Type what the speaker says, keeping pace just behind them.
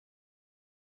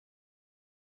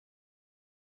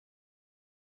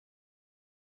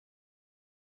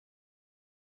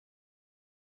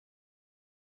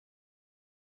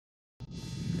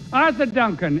Arthur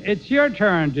Duncan, it's your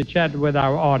turn to chat with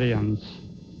our audience.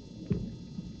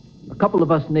 A couple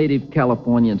of us native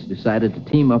Californians decided to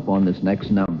team up on this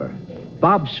next number.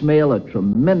 Bob Smale, a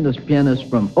tremendous pianist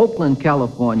from Oakland,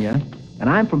 California, and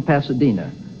I'm from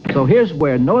Pasadena. So here's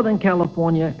where Northern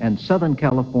California and Southern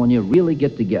California really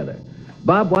get together.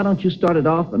 Bob, why don't you start it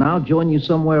off, and I'll join you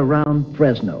somewhere around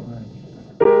Fresno.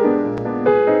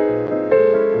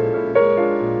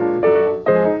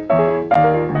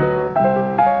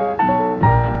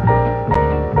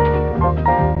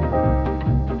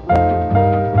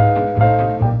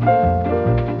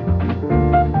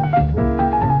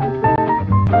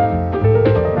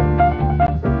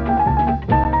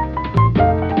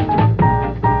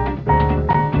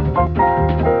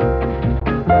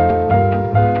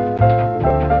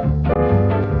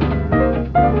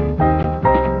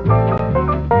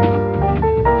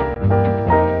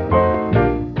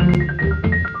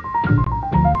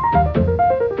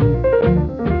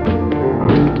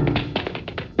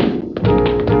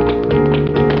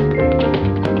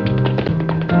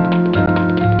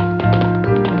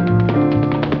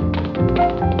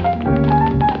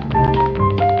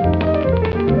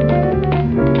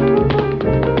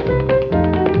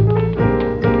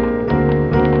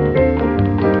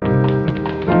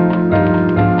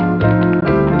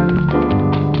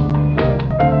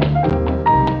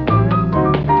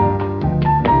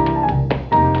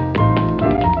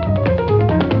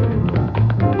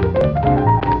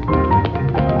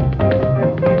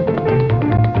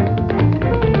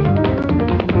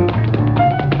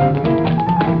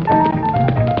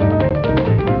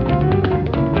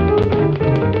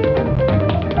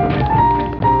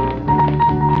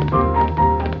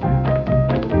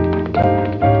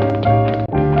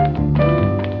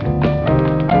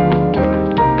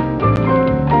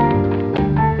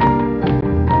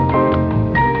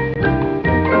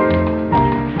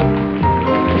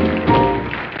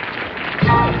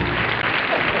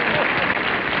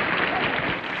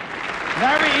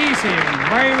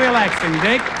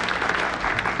 Dick.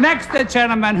 Next, the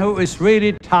gentleman who is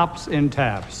really tops in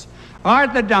taps.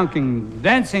 Arthur Duncan,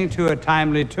 dancing to a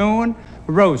timely tune,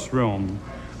 Rose Room.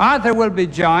 Arthur will be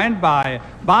joined by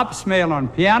Bob Smale on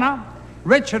piano,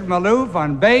 Richard Maloof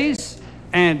on bass,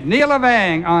 and Neil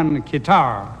Levang on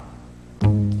guitar.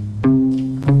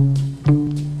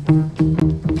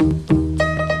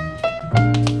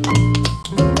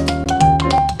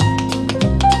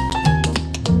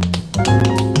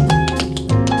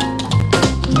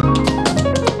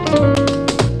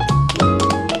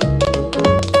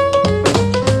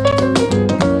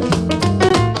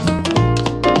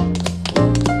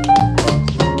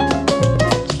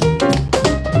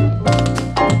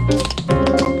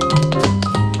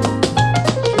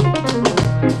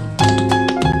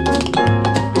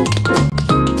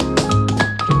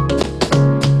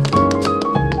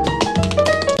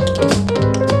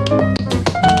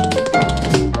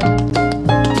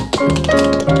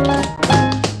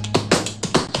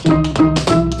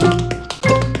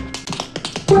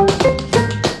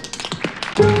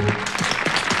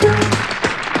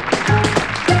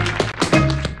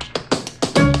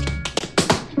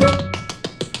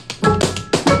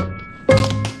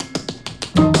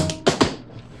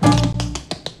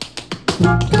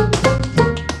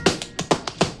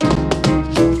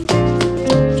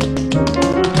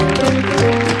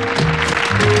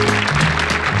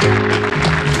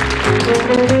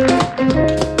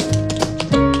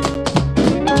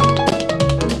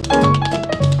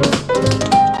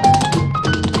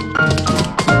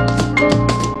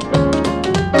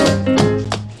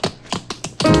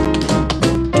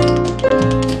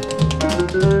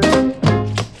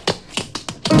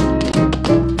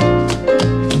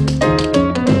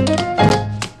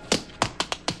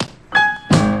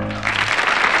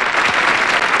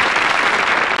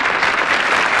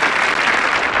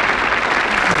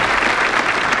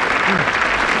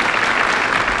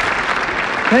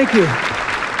 Thank you.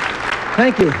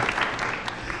 Thank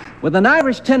you. With an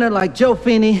Irish tenor like Joe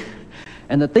Feeney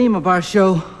and the theme of our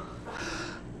show,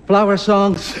 flower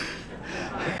songs,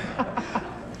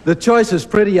 the choice is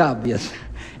pretty obvious.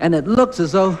 And it looks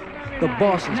as though the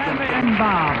boss is going to get it.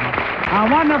 Bob,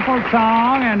 a wonderful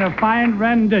song and a fine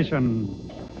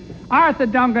rendition. Arthur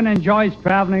Duncan enjoys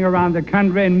traveling around the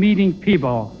country and meeting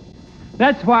people.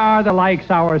 That's why Arthur likes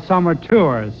our summer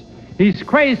tours. He's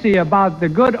crazy about the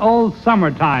good old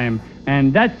summertime,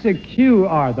 and that's a cue,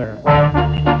 Arthur.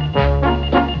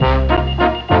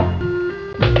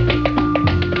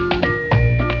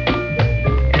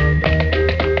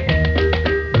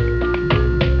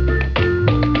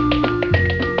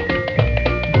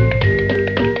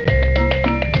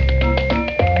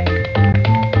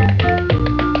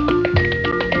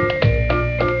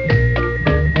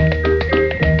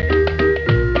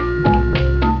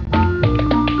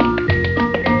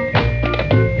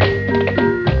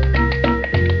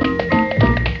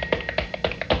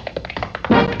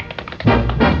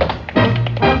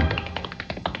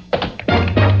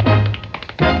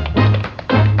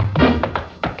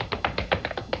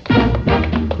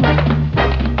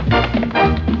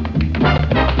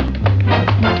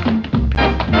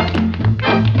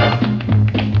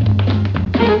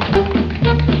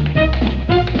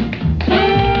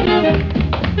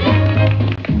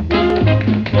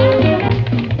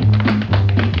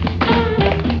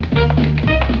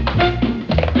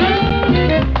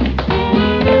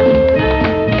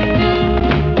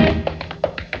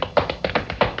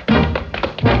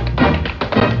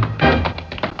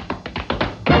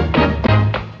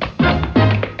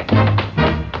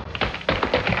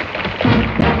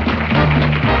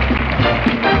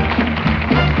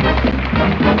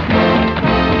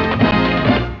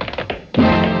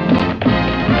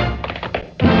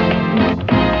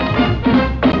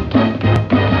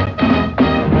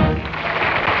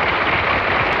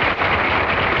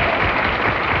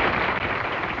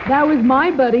 was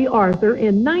my buddy Arthur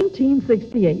in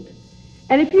 1968.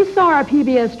 And if you saw our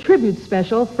PBS tribute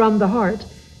special, From the Heart,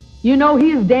 you know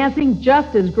he is dancing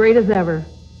just as great as ever.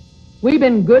 We've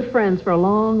been good friends for a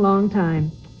long, long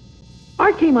time.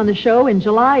 Art came on the show in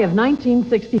July of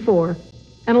 1964,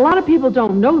 and a lot of people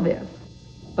don't know this,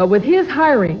 but with his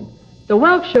hiring, the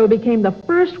Welk Show became the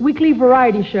first weekly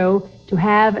variety show to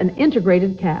have an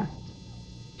integrated cast.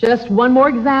 Just one more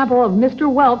example of Mr.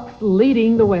 Welk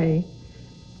leading the way.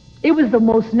 It was the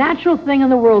most natural thing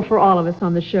in the world for all of us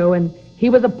on the show, and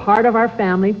he was a part of our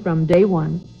family from day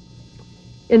one.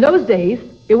 In those days,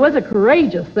 it was a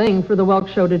courageous thing for the Welk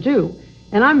Show to do,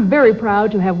 and I'm very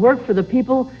proud to have worked for the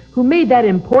people who made that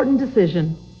important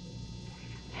decision.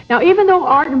 Now, even though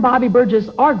Art and Bobby Burgess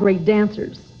are great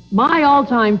dancers, my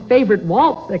all-time favorite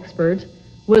waltz expert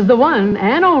was the one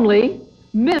and only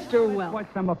Mr. Welk. Watch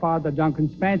some of Arthur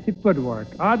Duncan's fancy footwork.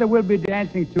 Arthur will be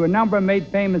dancing to a number made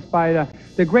famous by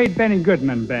the great Benny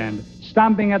Goodman Band,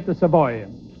 Stompin at the Savoy.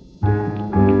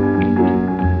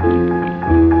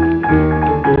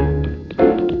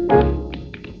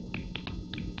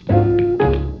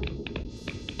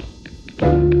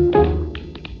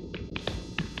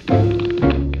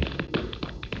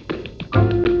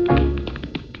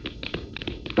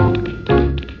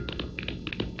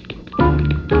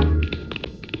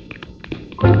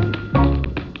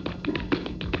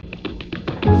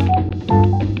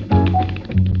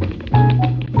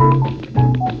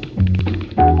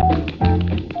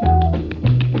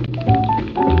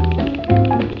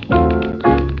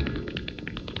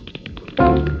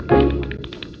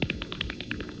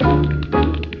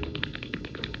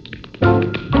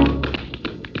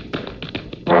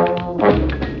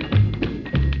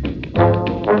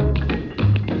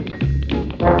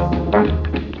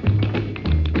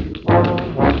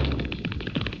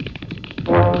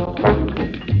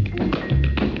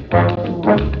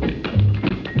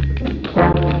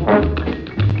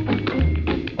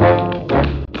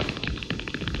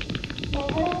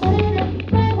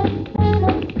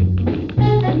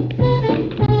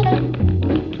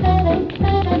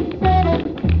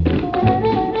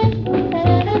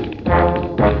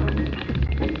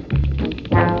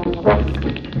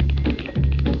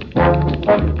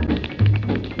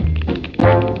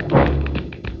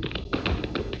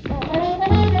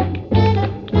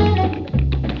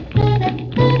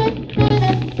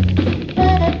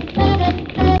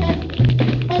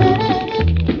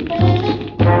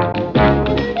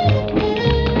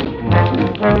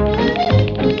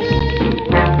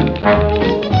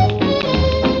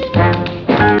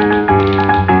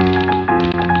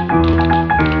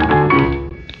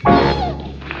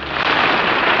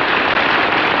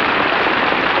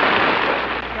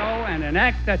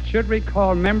 That should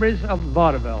recall memories of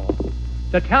vaudeville.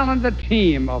 The talented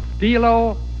team of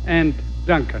Delo and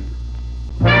Duncan.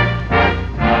 You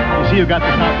see, you got the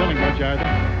top billing, don't you, Arthur?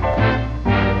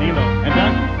 Delo and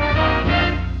Duncan.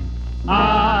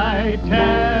 I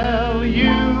tell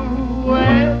you,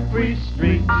 every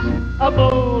street's a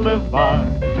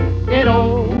boulevard in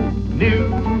old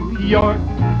New York.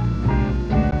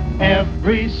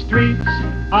 Every street's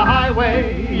a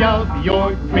highway of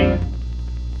your dreams.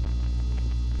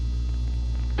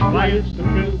 I used to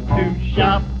go to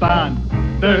shop on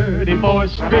 34th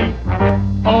Street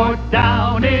or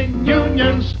down in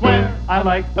Union Square. I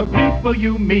like the people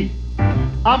you meet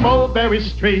on Mulberry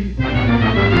Street.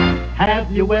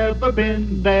 Have you ever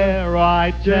been there?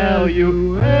 I tell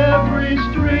you, every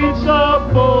street's a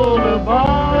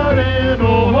boulevard in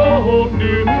old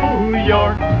New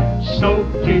York. So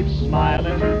keep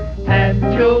smiling and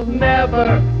you'll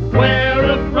never wear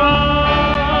a frown.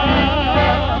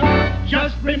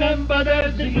 Just remember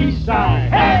there's the east side,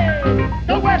 hey,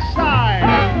 the west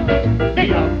side,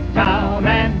 the uptown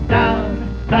and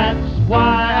down. That's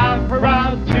why I'm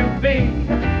proud to be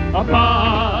a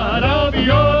part of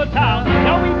your town.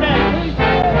 Now we dance.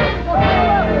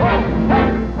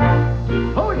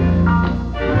 Oh,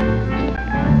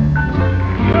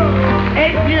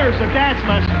 yeah. 8 years of dance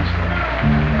lessons.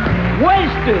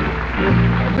 Wasted.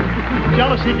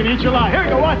 Jealousy can eat you alive. Here we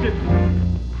go, watch it.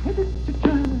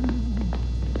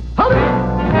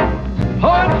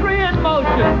 Poetry in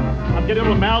motion. I'm getting a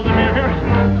little Maldemir here.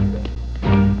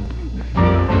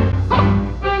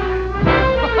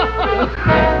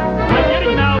 I'm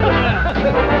getting Maldemir.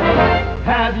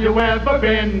 Have you ever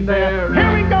been there?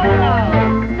 Here we go now.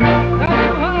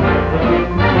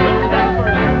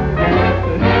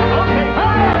 Okay,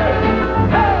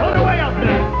 put it way up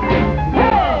there.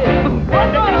 I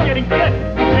think I'm getting fit.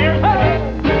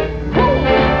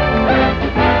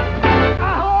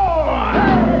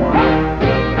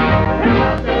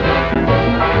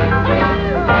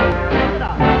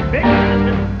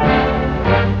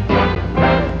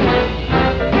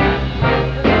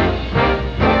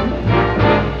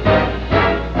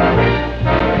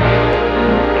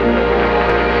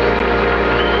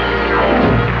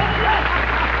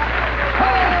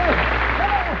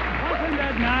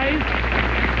 nice.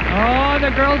 Oh,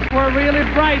 the girls were really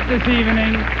bright this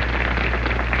evening.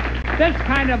 This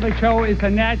kind of a show is a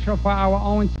natural for our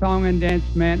own song and dance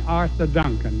man, Arthur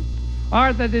Duncan.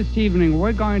 Arthur, this evening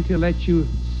we're going to let you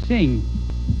sing.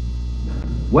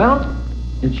 Well,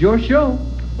 it's your show.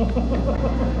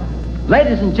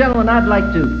 Ladies and gentlemen, I'd like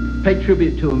to pay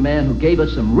tribute to a man who gave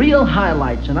us some real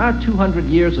highlights in our 200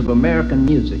 years of American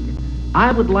music.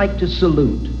 I would like to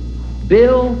salute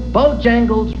Bill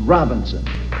Bojangles Robinson.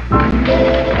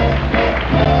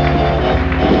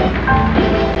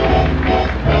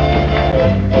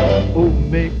 Oh,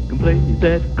 make 'em play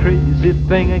that crazy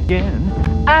thing again.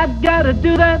 I gotta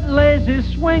do that lazy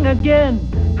swing again.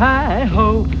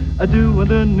 Hi-ho, I do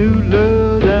the new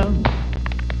lowdown.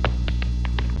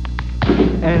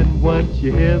 And once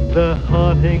you hear the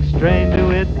haunting strain to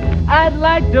it, I'd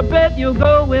like to bet you'll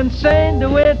go insane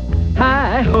to it.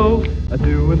 Hi-ho, I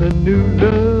do the new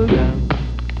lowdown.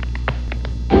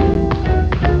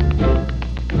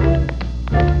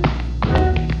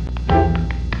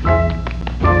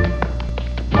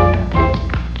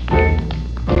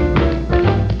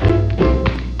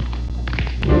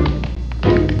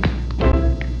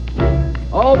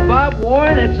 Oh, Bob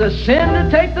Warren, it's a sin to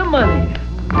take the money.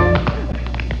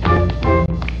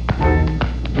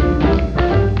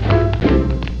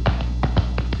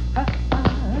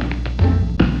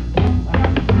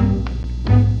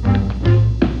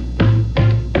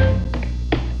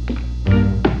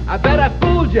 I bet I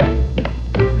fooled you.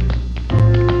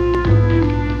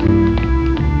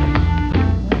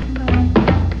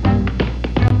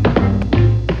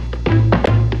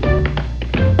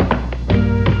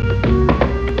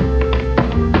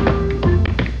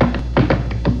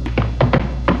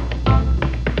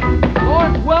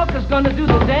 Welk is going to do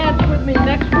the dance with me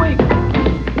next week.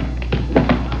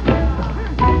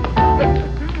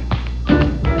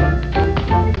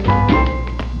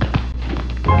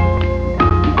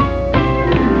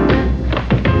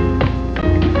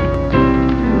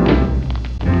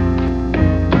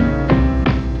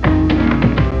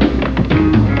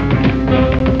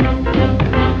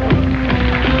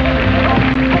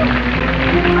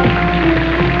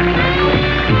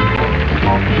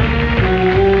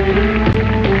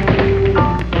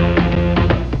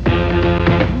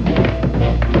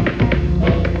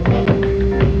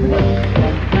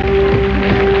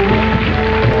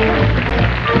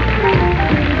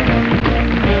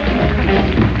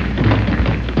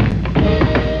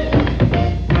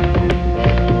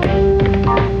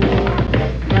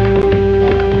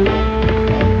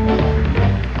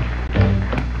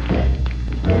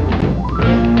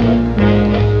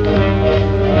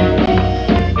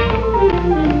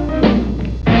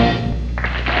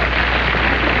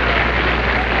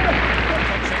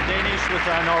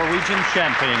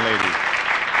 Champagne lady.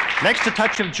 Next, a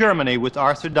touch of Germany with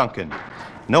Arthur Duncan.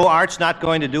 No, Art's not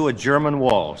going to do a German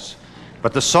waltz,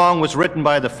 but the song was written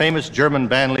by the famous German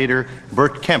bandleader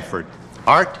Bert Kaempfert.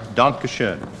 Art, Danke,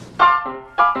 Schöen.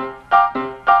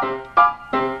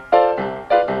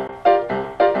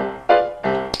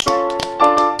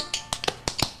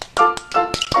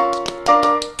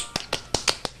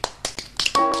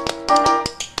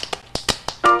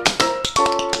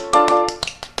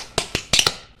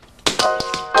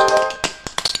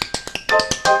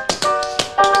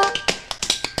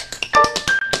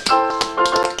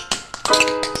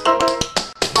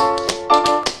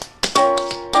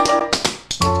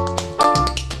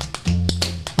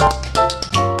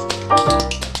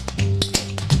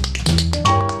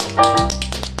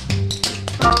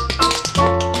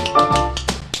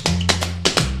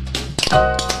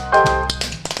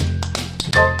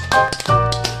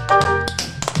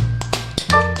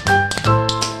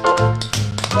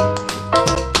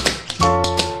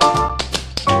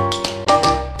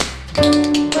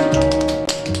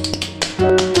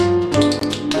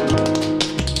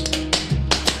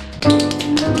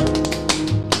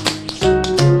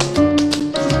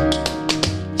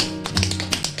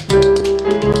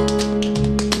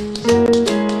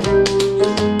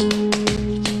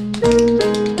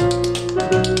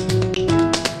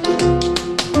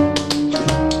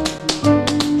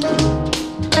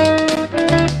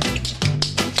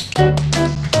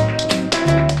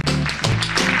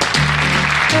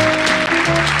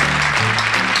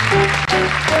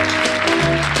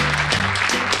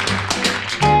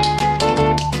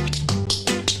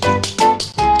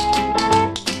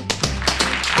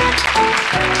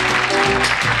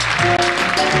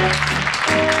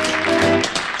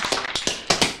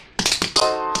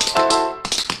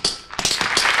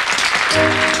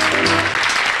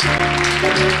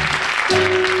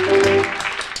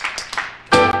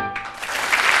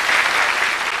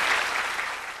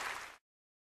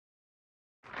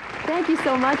 thank you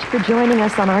so much for joining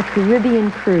us on our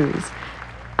Caribbean cruise.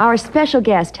 Our special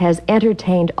guest has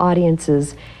entertained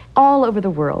audiences all over the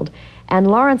world, and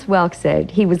Lawrence Welk said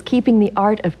he was keeping the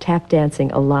art of tap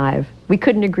dancing alive. We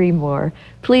couldn't agree more.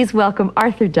 Please welcome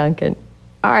Arthur Duncan.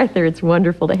 Arthur, it's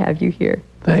wonderful to have you here.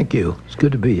 Thank you. It's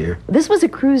good to be here. This was a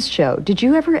cruise show. Did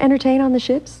you ever entertain on the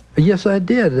ships? Yes, I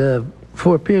did.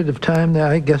 For a period of time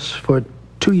now, I guess for a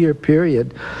 2-year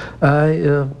period,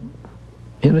 I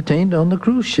entertained on the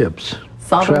cruise ships.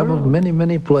 Traveled many,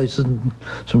 many places, and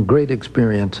some great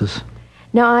experiences.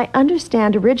 Now, I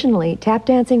understand originally tap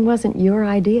dancing wasn't your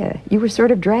idea. You were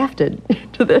sort of drafted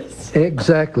to this.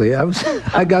 Exactly.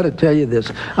 I got to tell you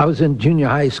this. I was in junior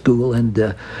high school,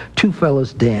 and 2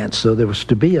 fellas danced, so there was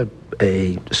to be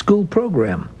a school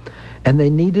program, and they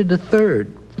needed a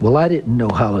third. Well, I didn't know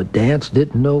how to dance,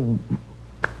 didn't know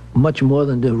much more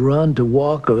than to run, to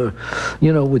walk, or,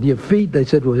 you know, with your feet. They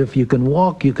said, well, if you can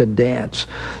walk, you can dance.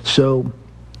 So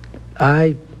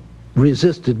I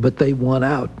resisted, but they won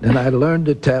out, and I learned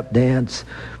to tap dance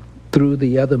through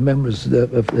the other members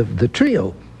of the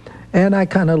trio, and I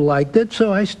kind of liked it,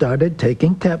 so I started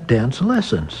taking tap dance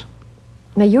lessons.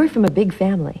 Now, you're from a big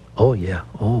family. Oh, yeah.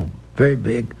 Oh, very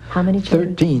big. How many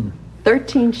children? 13.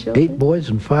 13 children? 8 boys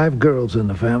and 5 girls in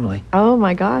the family. Oh,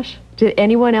 my gosh. Did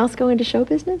anyone else go into show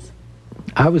business?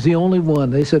 I was the only one.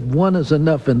 They said 1 is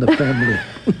enough in the family.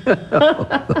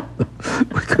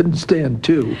 We couldn't stand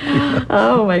 2.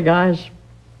 Oh, my gosh.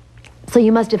 So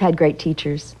you must have had great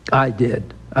teachers. I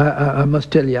did. I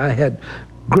must tell you, I had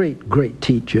great, great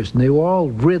teachers, and they were all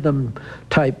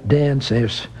rhythm-type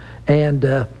dancers, and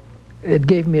it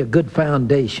gave me a good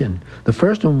foundation. The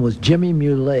first one was Jimmy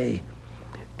Muley,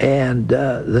 and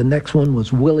the next one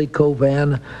was Willie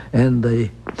Covan, and the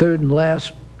third and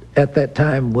last at that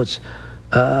time was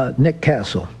Nick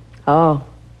Castle. Oh,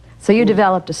 so you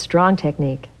developed a strong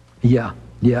technique. Yeah,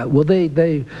 yeah. Well,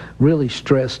 they really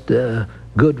stressed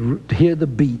good, hear the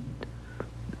beat,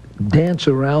 dance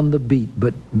around the beat,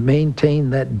 but maintain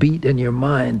that beat in your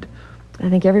mind. I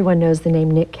think everyone knows the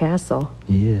name Nick Castle.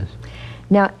 Yes.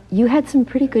 Now, you had some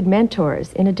pretty good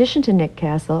mentors. In addition to Nick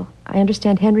Castle, I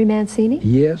understand Henry Mancini?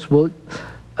 Yes, well,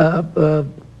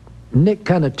 Nick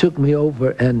kind of took me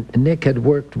over, and Nick had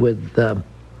worked with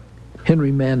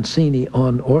Henry Mancini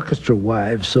on Orchestra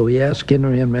Wives, so he asked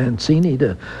Henry Mancini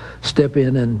to step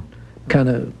in and kind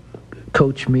of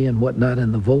coach me and whatnot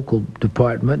in the vocal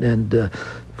department, and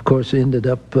of course ended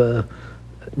up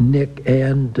Nick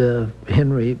and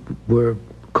Henry were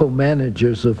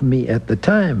co-managers of me at the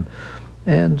time,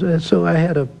 and so I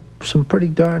had some pretty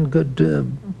darn good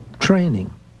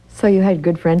training. So you had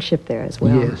good friendship there as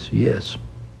well? Yes, yes.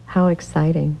 How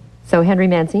exciting. So Henry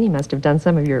Mancini must have done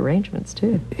some of your arrangements,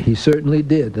 too. He certainly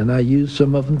did, and I used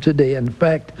some of them today. In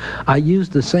fact, I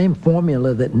used the same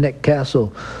formula that Nick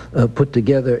Castle put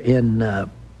together in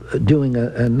doing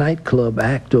a nightclub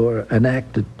act, or an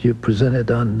act that you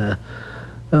presented on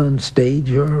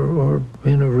stage or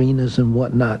in arenas and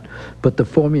whatnot. But the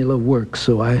formula works,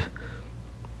 so I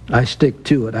stick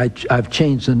to it. I've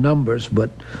changed the numbers, but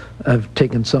I've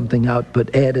taken something out,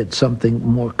 but added something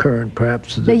more current,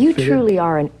 perhaps. Now, you truly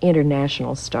are an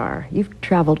international star. You've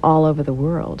traveled all over the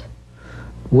world.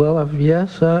 Well,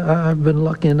 yes, I've been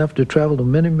lucky enough to travel to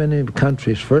many, many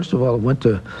countries. First of all, I went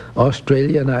to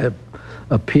Australia, and I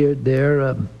appeared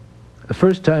there. The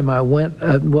first time I went,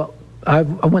 well, I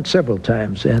went several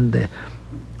times, and the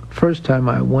first time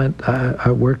I went,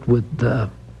 I worked with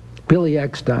Billy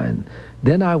Eckstein.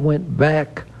 Then I went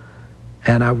back,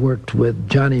 and I worked with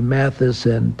Johnny Mathis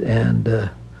and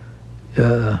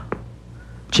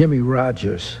Jimmy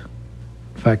Rogers.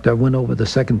 In fact, I went over the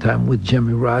second time with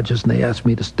Jimmy Rogers, and they asked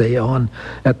me to stay on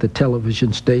at the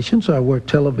television station, so I worked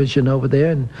television over there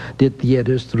and did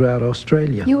theaters throughout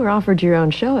Australia. You were offered your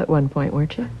own show at one point,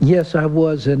 weren't you? Yes, I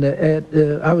was, and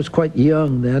I was quite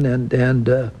young then,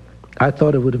 and I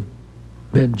thought it would have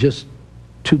been just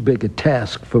too big a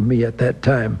task for me at that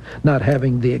time, not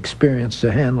having the experience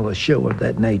to handle a show of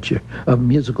that nature, a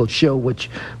musical show which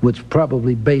was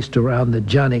probably based around the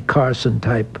Johnny Carson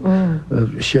type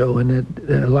of show, and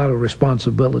a lot of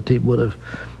responsibility would have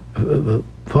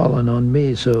fallen on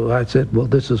me. So I said, well,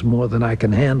 this is more than I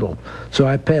can handle. So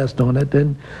I passed on it,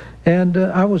 and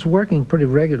I was working pretty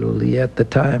regularly at the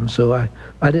time, so I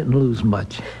didn't lose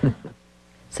much.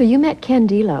 So you met Ken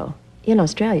Delo in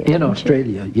Australia, In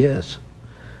Australia, yes.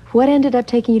 What ended up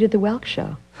taking you to the Welk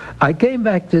show? I came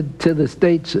back to the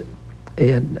States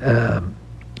in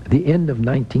the end of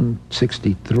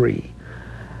 1963,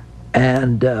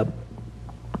 and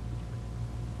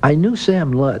I knew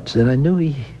Sam Lutz, and I knew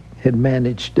he had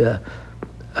managed Lawrence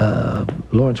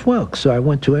Welk, so I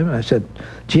went to him and I said,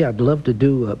 gee, I'd love to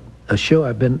do a show.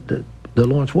 I've been the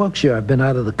Lawrence Welk show. I've been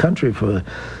out of the country for,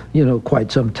 you know,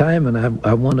 quite some time, and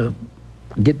I want to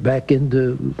get back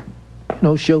into, you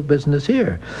know, show business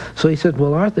here. So he said,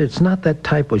 well, Arthur, it's not that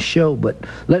type of show, but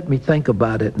let me think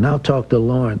about it, and I'll talk to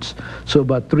Lawrence. So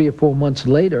about 3 or 4 months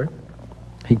later,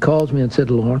 he calls me and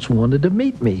said Lawrence wanted to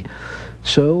meet me.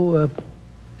 So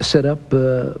set up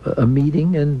a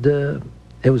meeting, and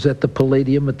it was at the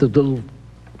Palladium at the little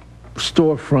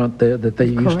storefront there that they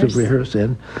used to rehearse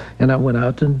in. And I went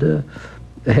out and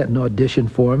had an audition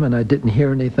for him, and I didn't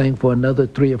hear anything for another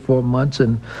 3 or 4 months.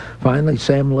 And finally,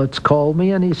 Sam Lutz called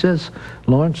me, and he says,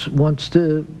 Lawrence wants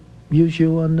to use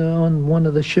you on one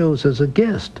of the shows as a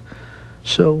guest.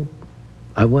 So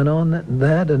I went on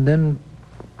that, and then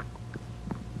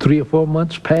 3 or 4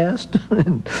 months passed,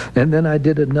 and then I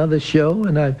did another show,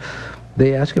 and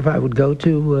they asked if I would go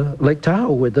to Lake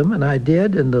Tahoe with them, and I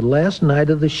did. And the last night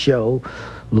of the show,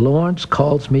 Lawrence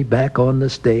calls me back on the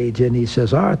stage, and he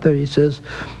says, Arthur, he says,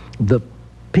 the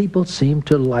people seem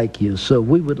to like you, so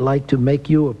we would like to make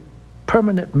you a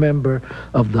permanent member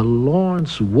of the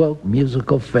Lawrence Welk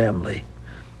musical family.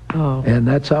 Oh. And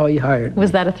that's how he hired me.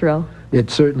 Was that a thrill? It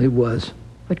certainly was.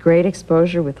 What great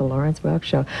exposure with the Lawrence Welk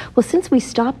show. Well, since we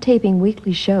stopped taping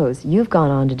weekly shows, you've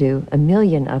gone on to do a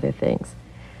million other things.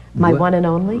 My One and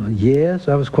Only? Yes,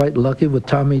 I was quite lucky with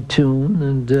Tommy Tune,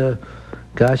 and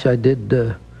gosh, I did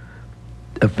a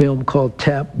film called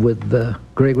Tap with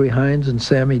Gregory Hines and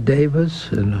Sammy Davis.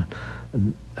 And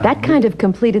that kind of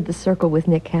completed the circle with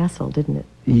Nick Castle, didn't it?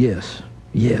 Yes,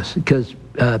 yes, because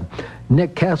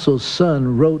Nick Castle's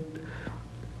son wrote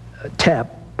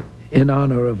Tap in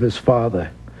honor of his father,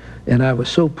 and I was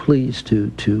so pleased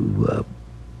to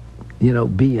you know,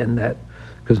 be in that,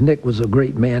 because Nick was a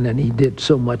great man, and he did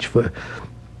so much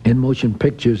in motion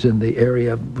pictures in the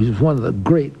area. He was one of the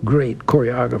great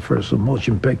choreographers of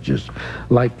motion pictures,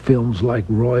 like films like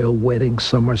Royal Wedding,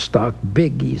 Summer Stock,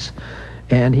 Biggies,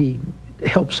 and he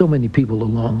helped so many people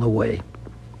along the way.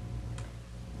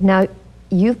 Now,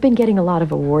 you've been getting a lot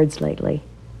of awards lately.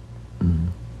 Mm-hmm.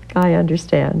 I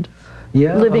understand.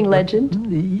 Yeah, Living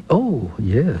legend? Oh,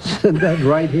 yes. That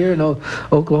right here in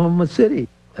Oklahoma City.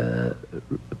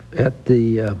 At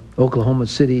the Oklahoma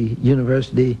City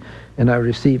University, and I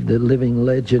received the Living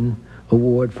Legend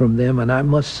Award from them, and I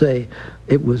must say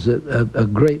it was a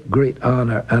great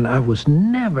honor, and I was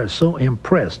never so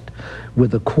impressed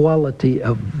with the quality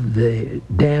of the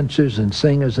dancers and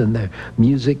singers and their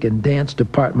music and dance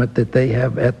department that they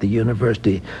have at the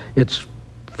university. It's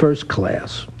first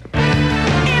class.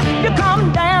 If you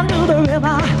come down to the river,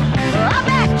 I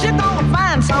bet you're gonna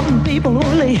find some people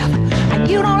who live, and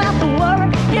you don't have to worry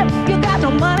if you got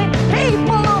no money.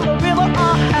 People on the river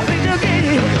are happy to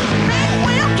give. They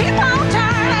will keep on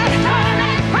turning,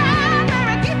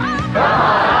 turning, keep on. Come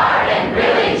on, Art, and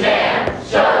really jam.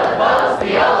 Show the folks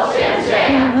the ocean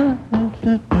jam.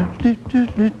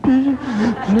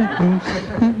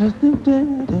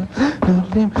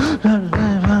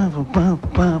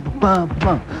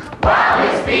 Wow,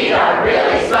 his feet are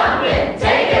really something.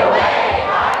 Take it away,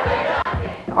 Arthur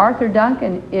Duncan. Arthur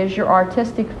Duncan is your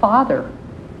artistic father.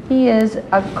 He is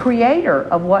a creator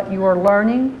of what you are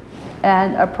learning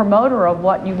and a promoter of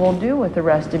what you will do with the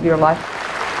rest of your life.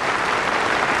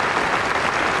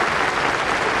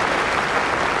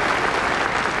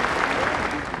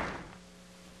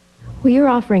 Well, you're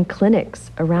offering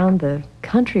clinics around the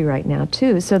country right now,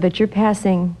 too, so that you're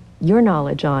passing your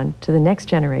knowledge on to the next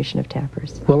generation of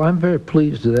tappers. Well, I'm very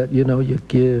pleased with that. You know, you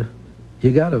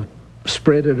got to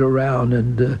spread it around,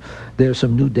 and there's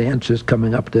some new dancers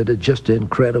coming up that are just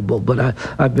incredible. But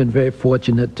I've been very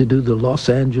fortunate to do the Los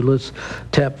Angeles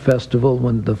Tap Festival,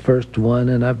 the first one,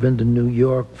 and I've been to New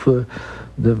York to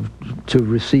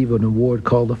receive an award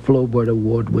called the Flowbird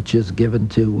Award, which is given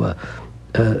to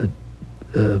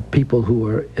people who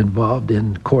are involved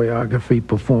in choreography,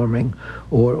 performing,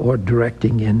 or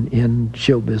directing in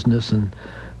show business, and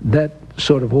that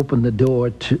sort of opened the door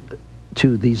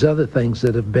to these other things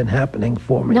that have been happening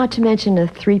for me. Not to mention a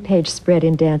 3-page spread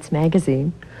in Dance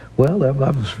Magazine. Well,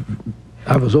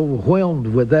 I was overwhelmed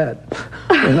with that,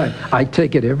 and I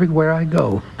take it everywhere I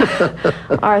go.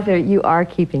 Arthur, you are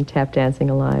keeping tap dancing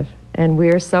alive, and we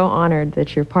are so honored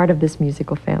that you're part of this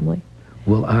musical family.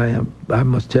 Well, I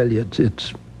must tell you,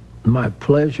 it's my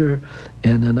pleasure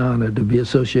and an honor to be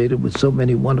associated with so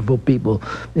many wonderful people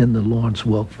in the Lawrence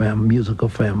Welk musical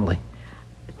family.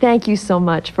 Thank you so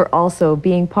much for also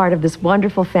being part of this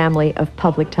wonderful family of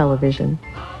public television.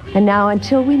 And now,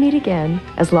 until we meet again,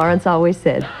 as Lawrence always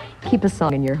said, keep a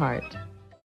song in your heart.